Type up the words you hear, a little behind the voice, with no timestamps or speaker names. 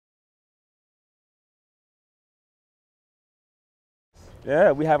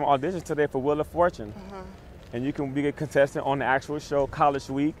Yeah, we have an audition today for Wheel of Fortune. And you can be a contestant on the actual show, College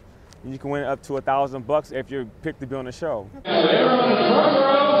Week. And you can win up to $1,000 if you're picked to be on the show. Everyone in the front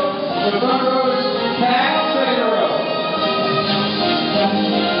row, the front row is packed, second row.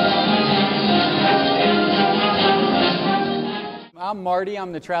 I'm Marty,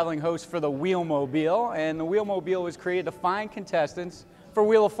 I'm the traveling host for the Wheelmobile, and the Wheelmobile was created to find contestants for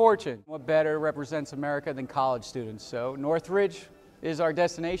Wheel of Fortune. What better represents America than college students? So Northridge is our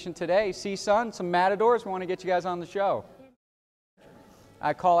destination today. CSUN, some matadors, we want to get you guys on the show.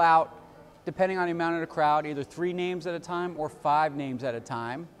 I call out, depending on the amount of the crowd, either 3 names at a time or 5 names at a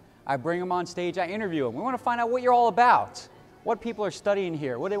time. I bring them on stage, I interview them. We want to find out what you're all about, what people are studying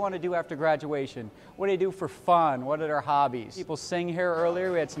here, what they want to do after graduation, what they do for fun, what are their hobbies. People sing here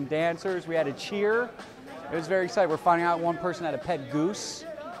earlier, we had some dancers, we had a cheer. It was very exciting. We're finding out one person had a pet goose.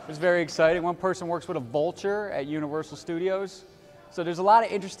 It was very exciting. One person works with a vulture at Universal Studios. So there's a lot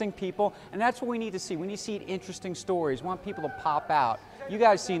of interesting people, and that's what we need to see. We need to see interesting stories. We want people to pop out. You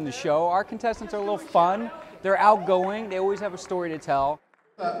guys seen the show. Our contestants are a little fun. They're outgoing. They always have a story to tell.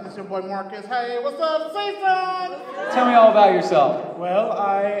 This is your boy Marcus. Hey, what's up, CSUN? Tell me all about yourself. Well,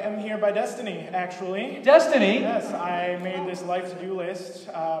 I am here by destiny, actually. Destiny? Yes, I made this life to-do list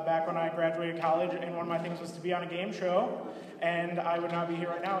back when I graduated college, and one of my things was to be on a game show, and I would not be here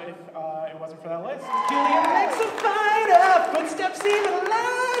right now if it wasn't for that list. Julia makes a fighter, footsteps even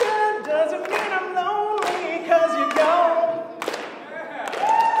lighter, doesn't mean I'm lonely, 'cause you're gone.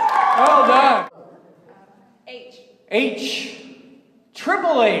 Well done. H. H.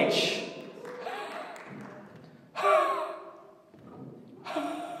 Triple H.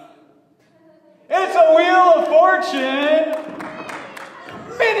 It's a Wheel of Fortune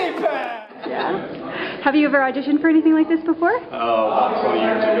mini pack. Yeah. Have you ever auditioned for anything like this before? Oh, about 20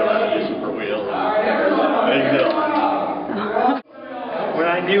 years ago I auditioned for Wheel. When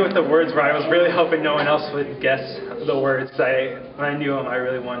I knew what the words were, I was really hoping no one else would guess the words. When I knew them, I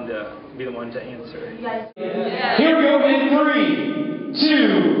really wanted to be the one to answer. Here we go in 3,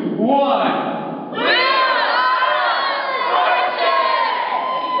 2, 1.